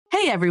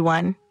Hey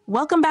everyone,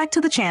 welcome back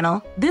to the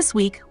channel. This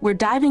week, we're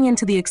diving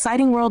into the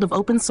exciting world of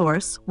open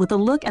source with a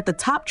look at the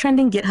top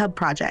trending GitHub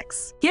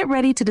projects. Get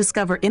ready to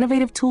discover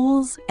innovative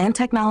tools and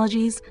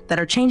technologies that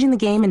are changing the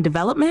game in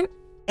development,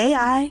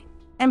 AI,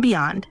 and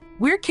beyond.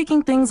 We're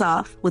kicking things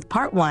off with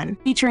part 1,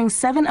 featuring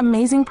 7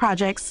 amazing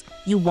projects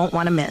you won't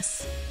want to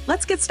miss.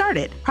 Let's get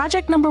started.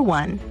 Project number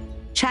 1,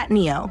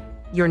 ChatNeo,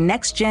 your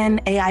next-gen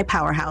AI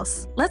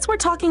powerhouse. We're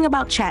talking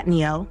about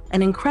ChatNeo,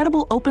 an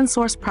incredible open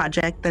source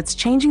project that's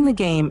changing the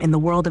game in the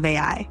world of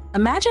AI.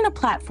 Imagine a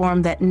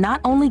platform that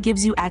not only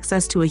gives you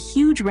access to a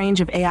huge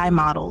range of AI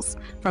models,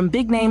 from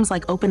big names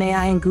like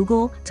OpenAI and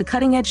Google to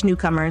cutting-edge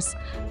newcomers,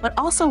 but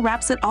also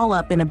wraps it all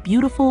up in a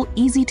beautiful,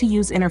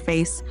 easy-to-use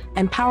interface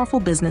and powerful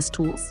business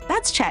tools.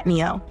 That's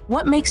ChatNeo.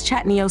 What makes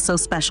ChatNeo so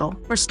special?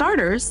 For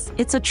starters,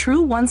 it's a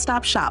true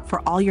one-stop shop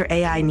for all your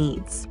AI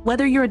needs.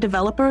 Whether you're a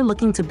developer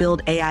looking to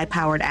build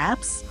AI-powered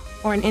apps,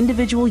 or an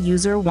individual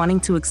user wanting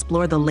to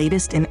explore the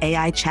latest in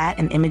AI chat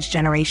and image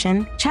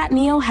generation,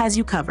 ChatNeo has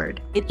you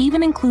covered. It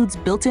even includes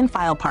built-in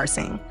file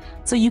parsing,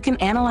 so you can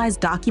analyze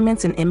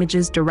documents and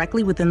images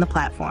directly within the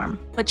platform.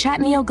 But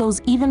ChatNeo goes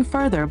even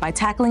further by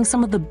tackling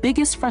some of the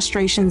biggest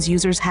frustrations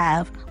users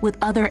have with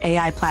other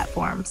AI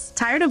platforms.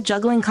 Tired of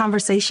juggling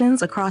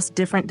conversations across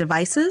different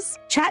devices?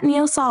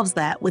 ChatNeo solves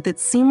that with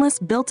its seamless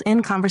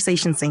built-in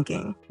conversation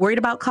syncing. Worried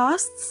about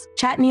costs?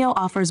 ChatNeo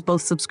offers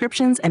both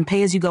subscriptions and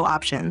pay-as-you-go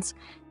options,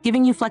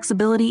 giving you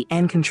flexibility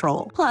and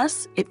control.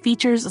 Plus, it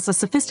features a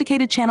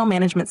sophisticated channel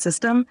management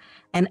system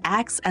and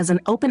acts as an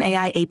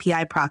OpenAI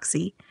API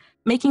proxy,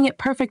 making it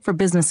perfect for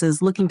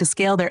businesses looking to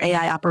scale their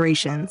AI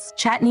operations.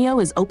 ChatNeo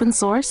is open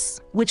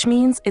source, which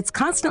means it's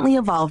constantly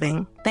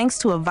evolving thanks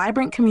to a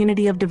vibrant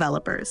community of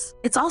developers.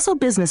 It's also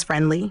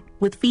business-friendly,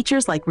 with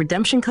features like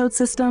redemption code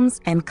systems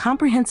and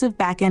comprehensive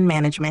backend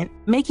management,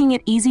 making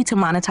it easy to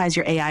monetize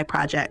your AI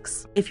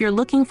projects. If you're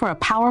looking for a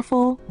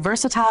powerful,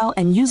 versatile,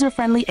 and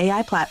user-friendly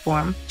AI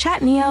platform,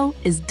 ChatNeo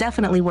is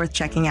definitely worth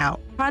checking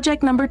out.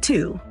 Project number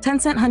 2,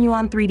 Tencent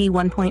Hunyuan 3D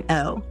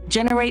 1.0.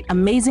 Generate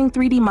amazing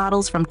 3D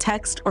models from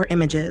text or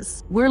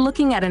images. We're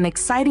looking at an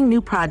exciting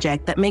new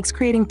project that makes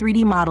creating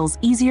 3D models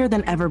easier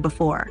than ever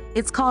before.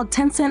 It's called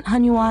Tencent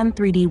Hunyuan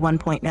 3D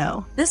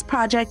 1.0. This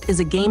project is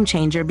a game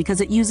changer because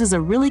it uses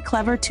a really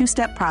clever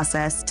 2-step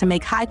process to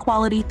make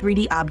high-quality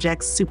 3D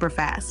objects super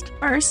fast.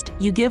 First,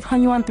 you give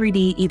Hunyuan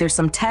 3D either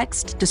some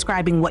text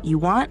describing what you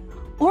want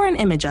or an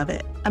image of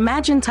it.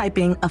 Imagine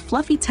typing a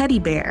fluffy teddy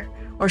bear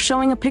or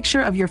showing a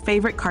picture of your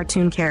favorite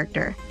cartoon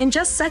character. In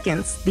just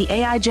seconds, the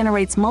AI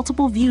generates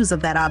multiple views of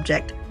that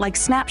object, like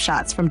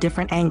snapshots from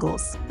different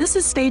angles. This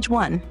is stage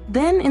 1.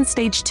 Then in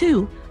stage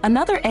 2,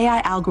 another AI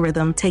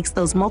algorithm takes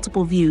those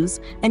multiple views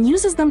and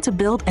uses them to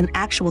build an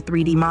actual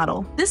 3D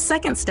model. This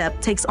second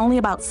step takes only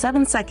about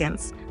 7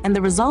 seconds, and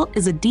the result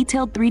is a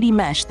detailed 3D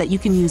mesh that you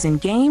can use in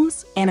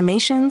games,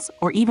 animations,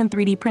 or even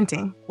 3D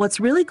printing.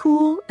 What's really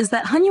cool is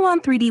that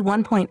Hunyuan 3D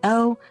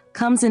 1.0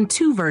 comes in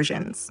 2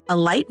 versions, a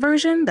light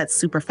version that's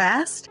super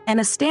fast, and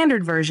a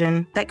standard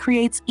version that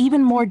creates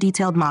even more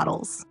detailed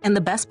models. And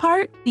the best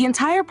part? The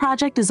entire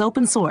project is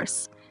open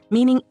source,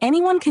 meaning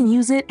anyone can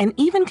use it and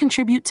even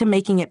contribute to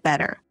making it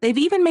better. They've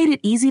even made it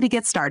easy to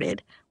get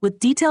started, with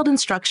detailed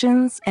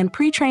instructions and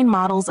pre-trained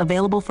models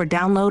available for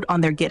download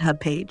on their GitHub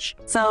page.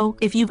 So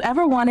if you've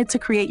ever wanted to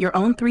create your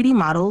own 3D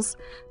models,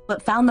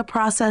 but found the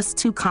process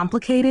too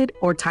complicated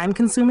or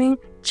time-consuming,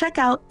 check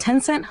out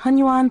Tencent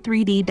Hunyuan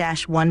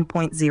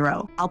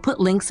 3D-1.0. I'll put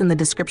links in the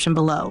description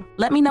below.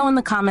 Let me know in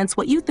the comments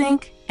what you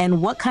think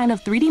and what kind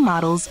of 3D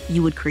models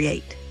you would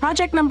create.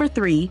 Project number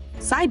 3,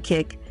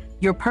 Sidekick,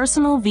 your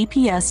personal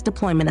VPS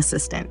deployment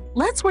assistant.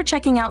 We're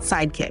checking out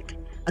Sidekick,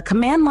 a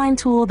command line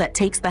tool that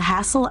takes the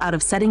hassle out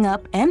of setting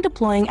up and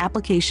deploying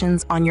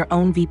applications on your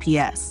own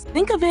VPS.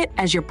 Think of it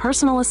as your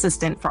personal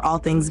assistant for all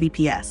things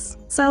VPS.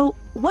 So,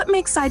 what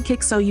makes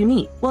Sidekick so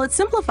unique? Well, it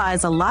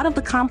simplifies a lot of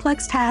the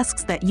complex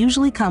tasks that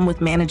usually come with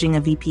managing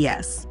a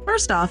VPS.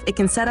 First off, it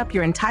can set up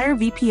your entire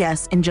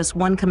VPS in just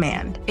one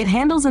command. It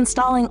handles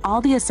installing all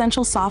the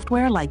essential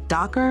software like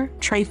Docker,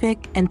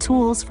 Traefik, and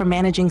tools for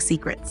managing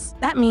secrets.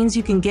 That means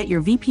you can get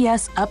your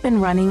VPS up and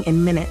running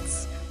in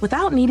minutes,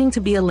 without needing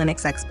to be a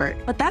Linux expert.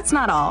 But that's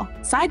not all.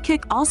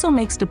 Sidekick also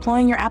makes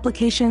deploying your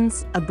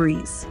applications a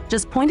breeze.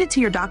 Just point it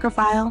to your Docker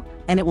file,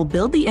 and it will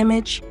build the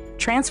image,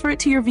 transfer it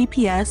to your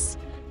VPS,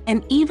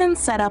 and even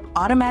set up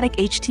automatic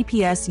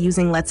HTTPS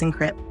using Let's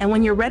Encrypt. And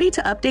when you're ready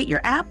to update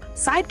your app,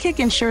 Sidekick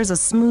ensures a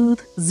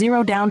smooth,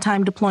 zero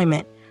downtime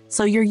deployment,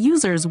 so your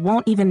users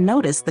won't even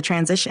notice the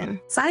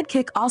transition.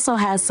 Sidekick also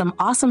has some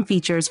awesome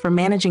features for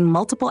managing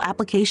multiple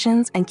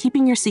applications and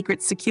keeping your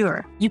secrets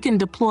secure. You can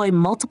deploy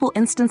multiple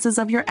instances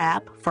of your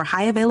app for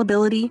high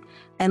availability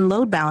and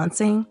load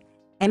balancing,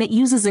 and it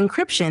uses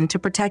encryption to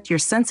protect your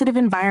sensitive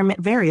environment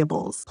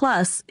variables.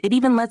 Plus, it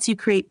even lets you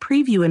create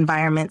preview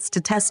environments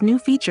to test new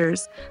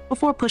features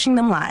before pushing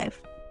them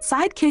live.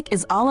 Sidekick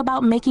is all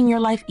about making your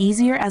life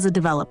easier as a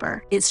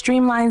developer. It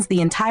streamlines the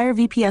entire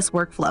VPS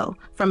workflow,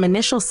 from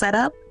initial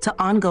setup to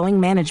ongoing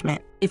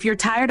management. If you're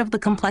tired of the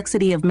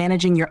complexity of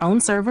managing your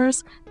own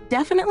servers,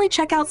 definitely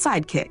check out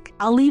Sidekick.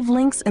 I'll leave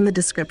links in the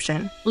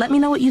description. Let me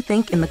know what you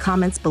think in the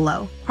comments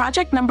below.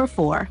 Project number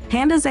 4,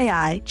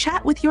 PandasAI,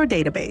 chat with your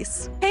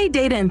database. Hey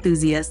data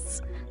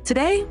enthusiasts!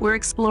 Today, we're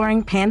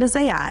exploring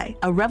PandasAI,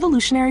 a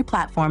revolutionary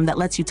platform that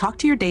lets you talk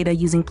to your data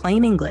using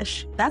plain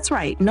English. That's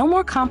right, no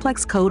more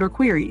complex code or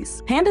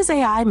queries.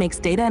 PandasAI makes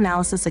data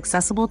analysis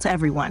accessible to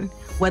everyone,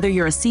 whether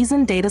you're a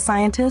seasoned data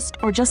scientist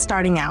or just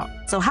starting out.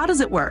 So how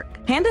does it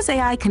work?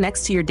 PandasAI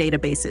connects to your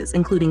databases,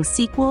 including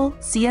SQL,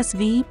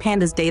 CSV,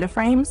 Pandas data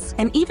frames,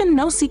 and even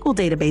NoSQL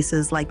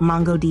databases like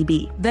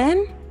MongoDB.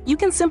 Then, you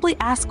can simply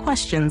ask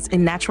questions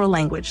in natural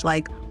language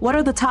like, what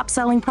are the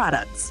top-selling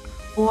products?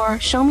 Or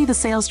show me the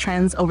sales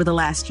trends over the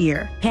last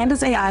year.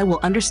 PandasAI will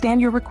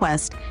understand your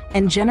request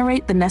and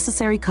generate the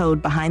necessary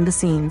code behind the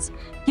scenes,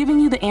 giving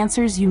you the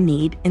answers you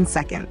need in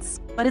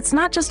seconds. But it's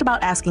not just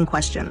about asking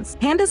questions.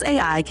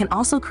 PandasAI can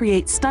also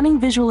create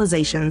stunning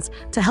visualizations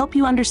to help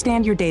you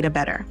understand your data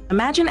better.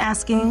 Imagine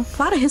asking,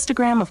 plot a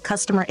histogram of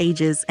customer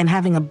ages and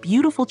having a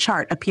beautiful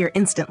chart appear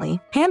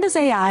instantly.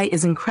 PandasAI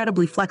is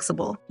incredibly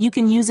flexible. You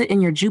can use it in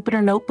your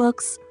Jupyter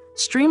notebooks,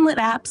 Streamlit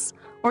apps,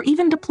 or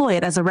even deploy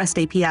it as a REST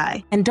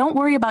API. And don't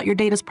worry about your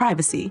data's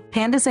privacy.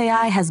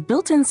 PandasAI has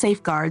built-in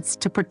safeguards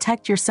to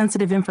protect your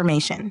sensitive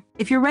information.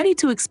 If you're ready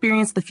to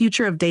experience the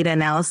future of data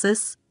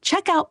analysis,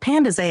 check out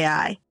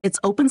PandasAI. It's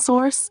open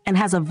source and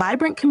has a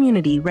vibrant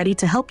community ready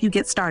to help you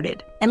get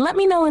started. And let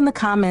me know in the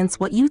comments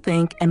what you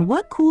think and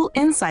what cool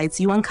insights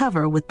you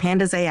uncover with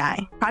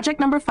PandasAI. Project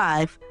number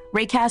 5,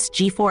 Raycast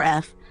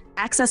G4F.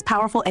 Access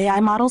powerful AI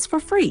models for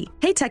free.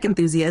 Hey tech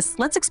enthusiasts,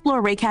 let's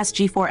explore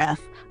Raycast G4F,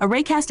 a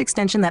Raycast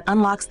extension that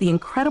unlocks the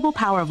incredible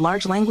power of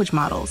large language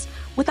models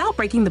without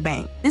breaking the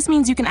bank. This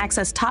means you can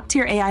access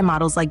top-tier AI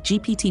models like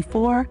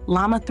GPT-4,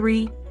 Llama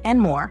 3, and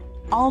more,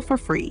 all for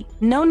free.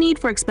 No need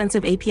for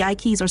expensive API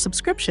keys or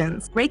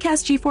subscriptions.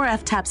 Raycast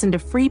G4F taps into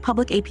free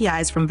public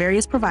APIs from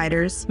various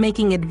providers,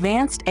 making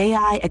advanced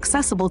AI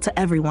accessible to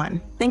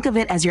everyone. Think of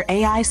it as your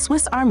AI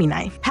Swiss Army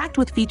knife, packed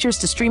with features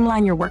to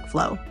streamline your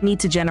workflow. Need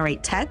to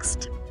generate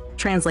text,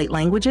 translate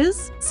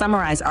languages,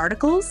 summarize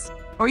articles,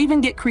 or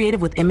even get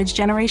creative with image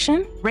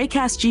generation?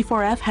 Raycast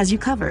G4F has you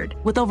covered.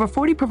 With over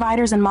 40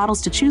 providers and models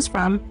to choose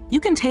from,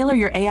 you can tailor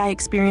your AI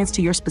experience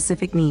to your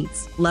specific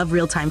needs. Love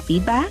real-time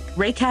feedback?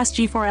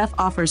 Raycast G4F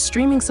offers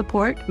streaming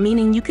support,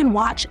 meaning you can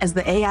watch as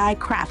the AI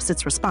crafts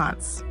its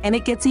response. And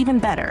it gets even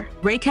better.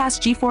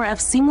 Raycast G4F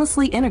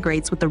seamlessly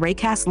integrates with the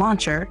Raycast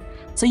launcher,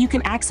 so you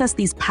can access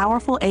these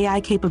powerful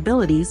AI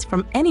capabilities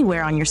from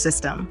anywhere on your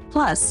system.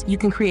 Plus, you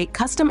can create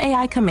custom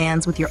AI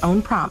commands with your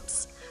own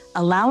prompts,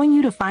 allowing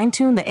you to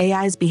fine-tune the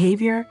AI's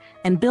behavior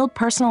and build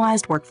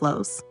personalized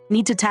workflows.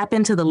 Need to tap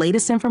into the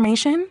latest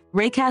information?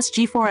 Raycast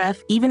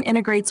G4F even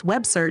integrates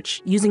web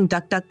search using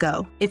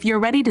DuckDuckGo. If you're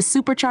ready to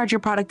supercharge your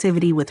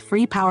productivity with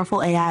free,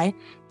 powerful AI,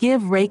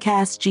 give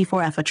Raycast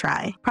G4F a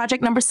try.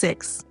 Project number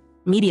 6,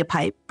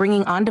 MediaPipe,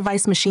 bringing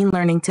on-device machine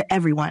learning to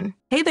everyone.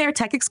 Hey there,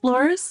 tech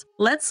explorers!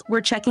 We're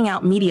checking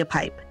out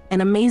MediaPipe, an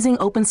amazing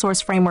open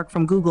source framework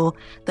from Google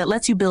that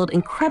lets you build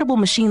incredible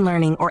machine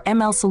learning or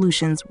ML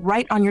solutions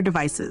right on your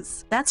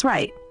devices. That's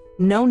right,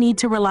 no need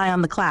to rely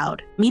on the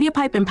cloud.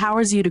 MediaPipe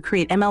empowers you to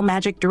create ML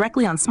magic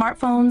directly on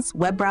smartphones,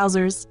 web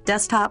browsers,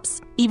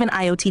 desktops, even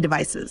IoT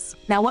devices.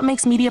 Now, what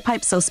makes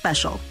MediaPipe so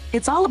special?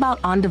 It's all about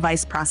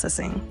on-device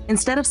processing.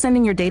 Instead of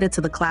sending your data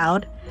to the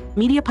cloud,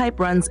 MediaPipe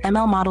runs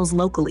ML models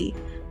locally,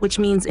 which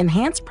means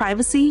enhanced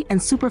privacy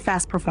and super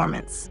fast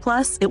performance.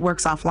 Plus, it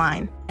works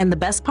offline. And the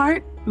best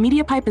part?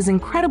 MediaPipe is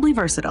incredibly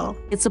versatile.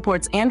 It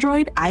supports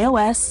Android,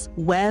 iOS,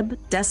 web,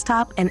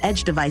 desktop, and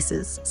edge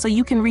devices, so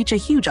you can reach a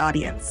huge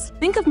audience.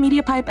 Think of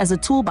MediaPipe as a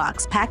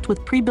toolbox packed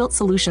with pre-built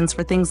solutions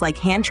for things like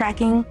hand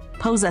tracking,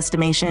 pose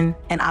estimation,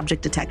 and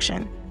object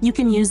detection. You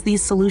can use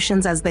these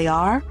solutions as they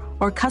are,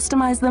 or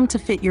customize them to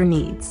fit your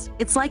needs.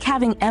 It's like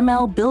having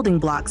ML building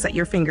blocks at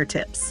your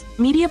fingertips.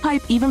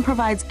 MediaPipe even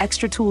provides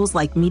extra tools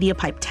like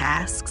MediaPipe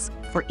Tasks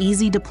for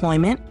easy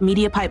deployment,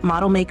 MediaPipe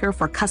Model Maker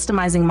for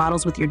customizing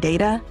models with your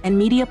data, and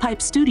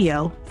MediaPipe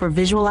Studio for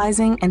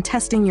visualizing and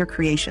testing your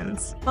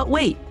creations. But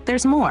wait,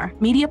 there's more.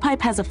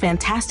 MediaPipe has a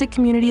fantastic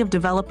community of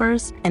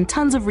developers and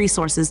tons of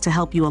resources to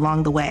help you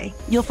along the way.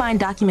 You'll find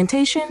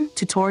documentation,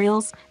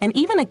 tutorials, and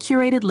even a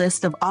curated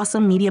list of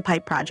awesome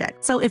MediaPipe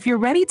projects. So if you're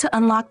ready to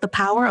unlock the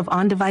power of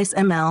on-device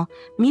ML,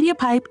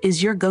 MediaPipe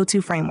is your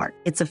go-to framework.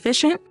 It's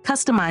efficient,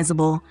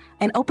 customizable,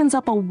 and opens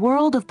up a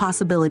world of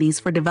possibilities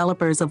for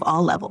developers of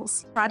all levels.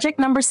 Project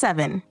number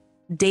 7,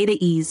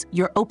 DataEase,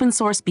 your open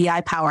source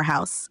BI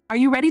powerhouse. Are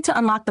you ready to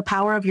unlock the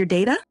power of your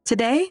data?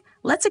 Today,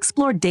 let's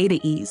explore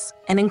DataEase,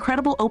 an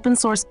incredible open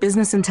source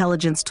business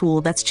intelligence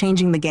tool that's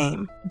changing the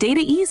game.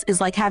 DataEase is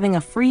like having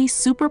a free,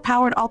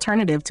 super-powered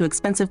alternative to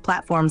expensive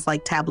platforms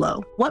like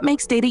Tableau. What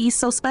makes DataEase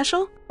so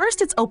special?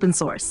 First, it's open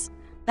source.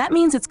 That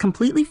means it's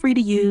completely free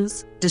to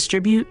use,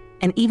 distribute,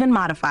 and even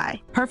modify.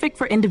 Perfect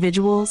for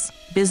individuals,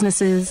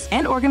 businesses,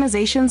 and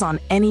organizations on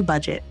any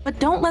budget. But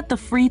don't let the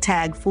free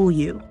tag fool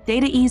you.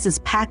 DataEase is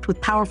packed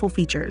with powerful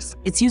features.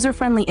 Its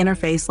user-friendly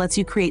interface lets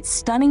you create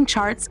stunning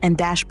charts and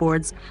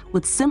dashboards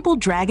with simple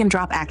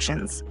drag-and-drop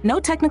actions. No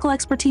technical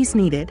expertise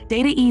needed.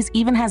 DataEase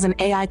even has an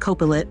AI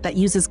copilot that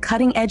uses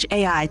cutting-edge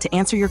AI to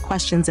answer your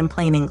questions in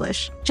plain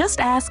English. Just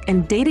ask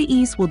and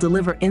DataEase will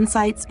deliver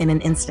insights in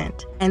an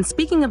instant. And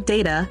speaking of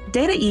data,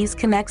 DataEase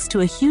connects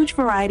to a huge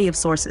variety of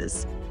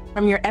sources.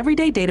 From your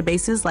everyday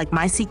databases like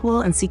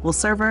MySQL and SQL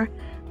Server,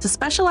 to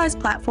specialized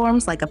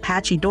platforms like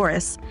Apache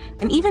Doris,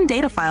 and even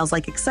data files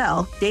like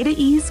Excel,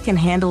 DataEase can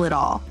handle it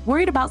all.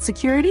 Worried about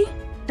security?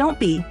 Don't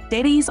be.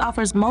 DataEase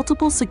offers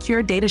multiple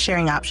secure data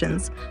sharing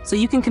options, so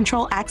you can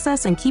control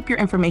access and keep your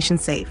information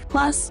safe.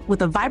 Plus,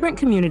 with a vibrant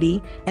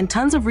community and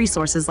tons of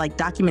resources like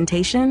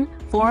documentation,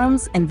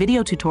 forums, and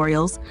video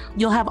tutorials,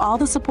 you'll have all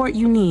the support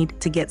you need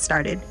to get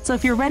started. So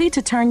if you're ready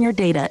to turn your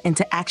data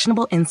into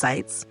actionable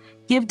insights,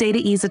 give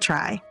DataEase a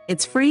try.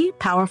 It's free,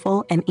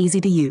 powerful, and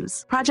easy to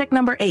use. Project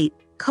number 8,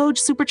 Khoj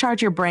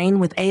supercharge your brain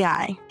with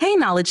AI. Hey,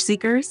 knowledge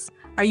seekers!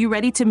 Are you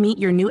ready to meet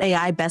your new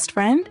AI best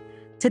friend?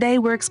 Today,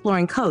 we're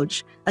exploring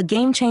Khoj, a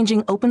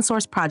game-changing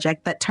open-source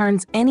project that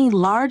turns any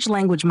large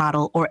language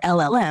model, or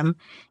LLM,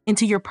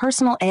 into your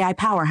personal AI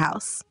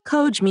powerhouse.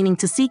 Khoj, meaning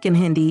to seek in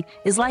Hindi,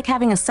 is like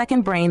having a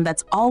second brain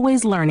that's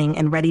always learning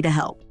and ready to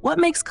help. What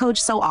makes Khoj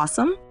so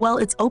awesome? Well,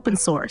 it's open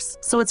source,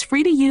 so it's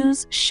free to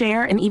use,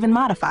 share, and even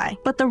modify.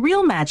 But the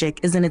real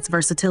magic is in its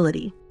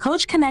versatility.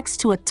 Khoj connects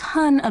to a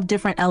ton of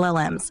different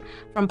LLMs,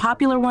 from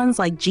popular ones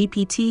like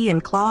GPT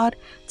and Claude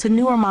to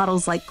newer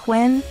models like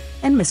Qwen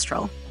and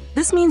Mistral.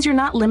 This means you're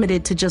not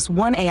limited to just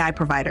one AI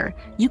provider.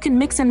 You can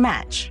mix and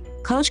match.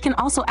 Khoj can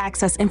also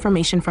access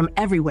information from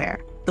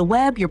everywhere: the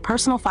web, your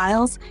personal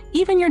files,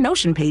 even your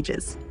Notion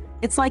pages.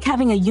 It's like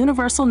having a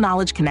universal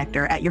knowledge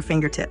connector at your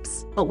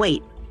fingertips. But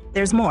wait,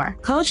 there's more.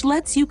 Khoj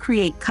lets you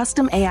create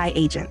custom AI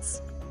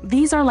agents.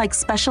 These are like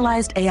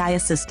specialized AI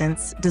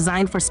assistants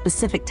designed for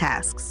specific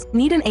tasks.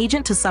 Need an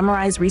agent to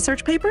summarize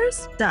research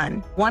papers?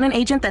 Done. Want an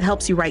agent that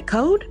helps you write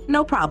code?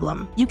 No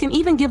problem. You can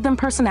even give them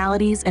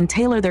personalities and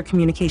tailor their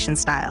communication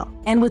style.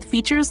 And with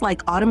features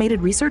like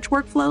automated research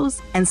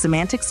workflows and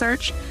semantic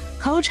search,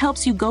 Khoj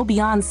helps you go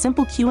beyond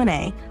simple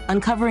Q&A,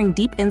 uncovering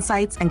deep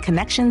insights and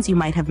connections you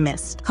might have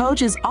missed.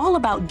 Khoj is all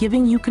about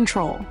giving you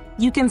control.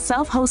 You can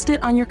self-host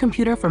it on your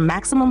computer for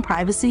maximum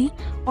privacy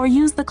or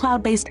use the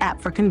cloud-based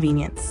app for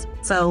convenience.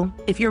 So,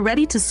 if you're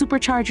ready to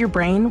supercharge your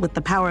brain with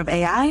the power of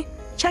AI,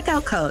 check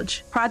out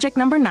Khoj. Project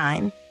number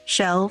 9,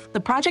 Shelve, the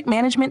project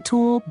management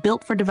tool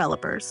built for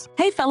developers.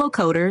 Hey fellow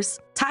coders,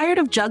 tired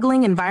of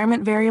juggling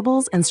environment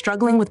variables and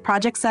struggling with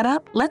project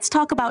setup? Let's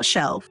talk about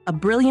Shelve, a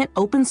brilliant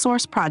open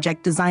source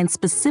project designed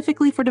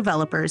specifically for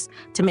developers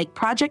to make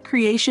project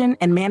creation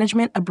and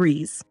management a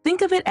breeze.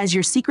 Think of it as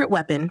your secret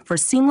weapon for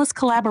seamless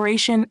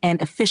collaboration and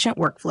efficient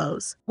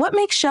workflows. What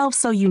makes Shelve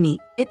so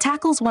unique? It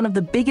tackles one of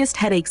the biggest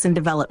headaches in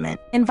development: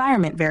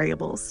 environment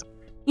variables.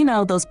 You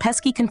know, those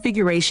pesky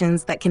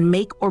configurations that can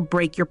make or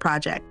break your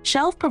project.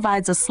 Shelve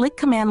provides a slick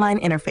command line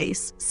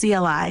interface,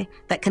 CLI,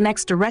 that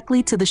connects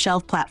directly to the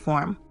Shelve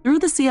platform. Through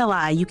the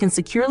CLI, you can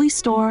securely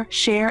store,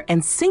 share,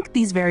 and sync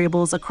these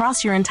variables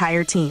across your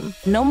entire team.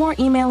 No more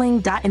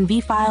emailing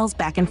 .env files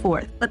back and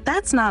forth. But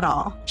that's not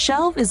all.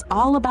 Shelve is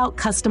all about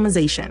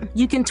customization.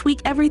 You can tweak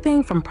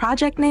everything from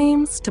project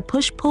names to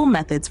push-pull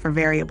methods for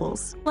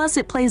variables. Plus,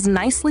 it plays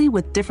nicely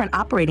with different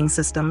operating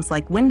systems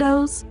like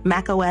Windows,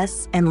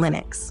 macOS, and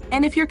Linux.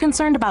 And if you're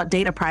concerned about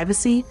data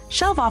privacy,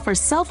 Shelve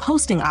offers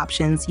self-hosting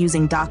options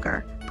using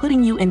Docker,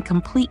 putting you in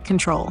complete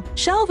control.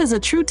 Shelve is a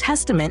true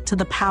testament to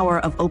the power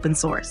of open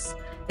source.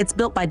 It's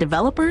built by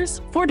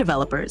developers for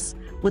developers,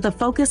 with a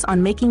focus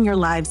on making your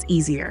lives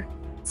easier.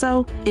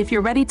 So, if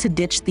you're ready to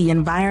ditch the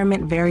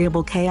environment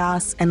variable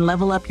chaos and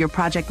level up your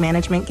project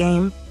management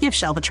game, give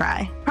Shelve a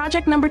try.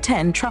 Project number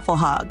 10,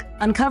 TruffleHog,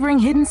 uncovering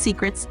hidden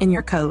secrets in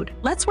your code.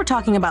 We're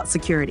talking about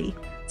security.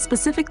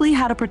 Specifically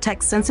how to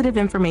protect sensitive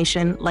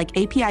information like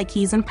API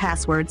keys and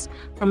passwords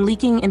from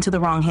leaking into the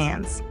wrong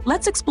hands.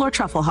 Let's explore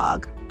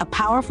TruffleHog, a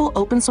powerful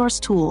open source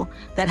tool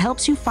that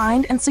helps you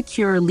find and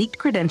secure leaked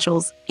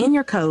credentials in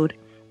your code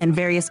and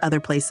various other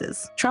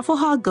places.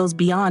 TruffleHog goes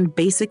beyond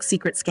basic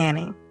secret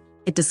scanning.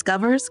 It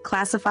discovers,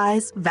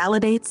 classifies,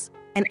 validates,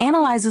 and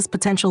analyzes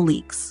potential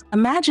leaks.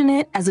 Imagine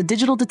it as a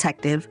digital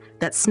detective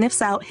that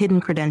sniffs out hidden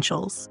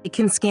credentials. It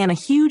can scan a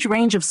huge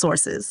range of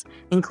sources,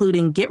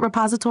 including Git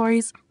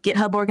repositories,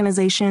 GitHub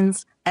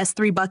organizations,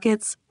 S3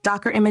 buckets,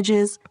 Docker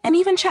images, and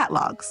even chat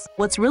logs.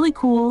 What's really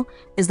cool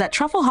is that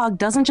TruffleHog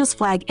doesn't just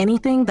flag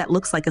anything that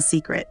looks like a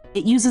secret.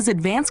 It uses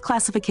advanced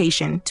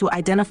classification to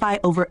identify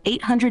over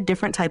 800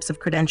 different types of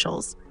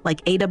credentials,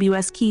 like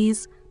AWS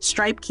keys,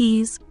 Stripe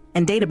keys,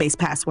 and database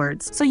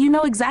passwords, so you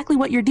know exactly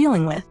what you're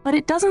dealing with. But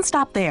it doesn't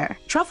stop there.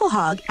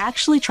 TruffleHog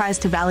actually tries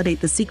to validate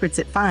the secrets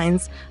it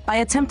finds by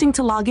attempting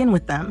to log in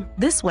with them.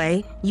 This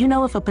way, you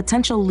know if a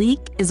potential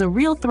leak is a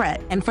real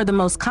threat, and for the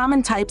most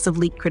common types of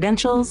leaked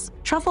credentials,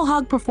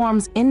 TruffleHog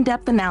performs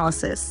in-depth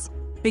analysis,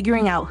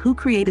 figuring out who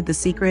created the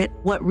secret,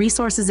 what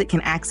resources it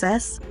can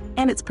access,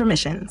 and its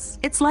permissions.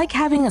 It's like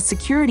having a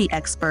security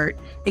expert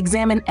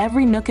examine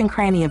every nook and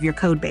cranny of your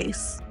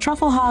codebase.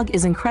 TruffleHog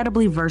is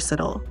incredibly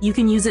versatile. You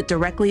can use it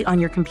directly on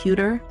your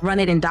computer, run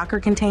it in Docker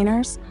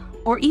containers,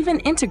 or even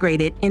integrate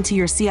it into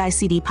your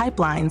CI/CD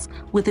pipelines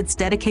with its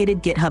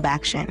dedicated GitHub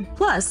action.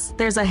 Plus,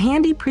 there's a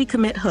handy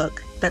pre-commit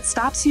hook that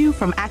stops you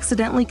from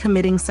accidentally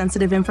committing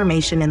sensitive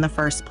information in the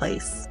first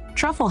place.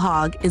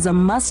 TruffleHog is a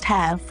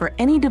must-have for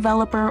any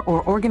developer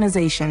or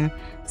organization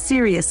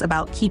serious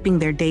about keeping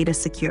their data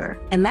secure.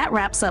 And that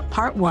wraps up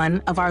part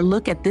 1 of our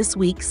look at this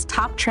week's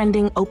top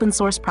trending open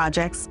source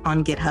projects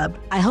on GitHub.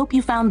 I hope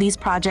you found these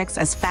projects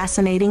as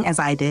fascinating as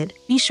I did.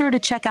 Be sure to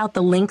check out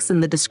the links in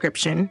the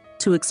description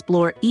to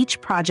explore each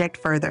project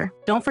further.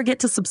 Don't forget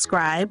to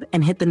subscribe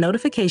and hit the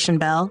notification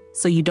bell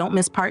so you don't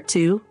miss part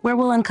 2, where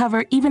we'll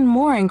uncover even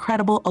more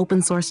incredible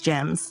open source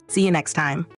gems. See you next time.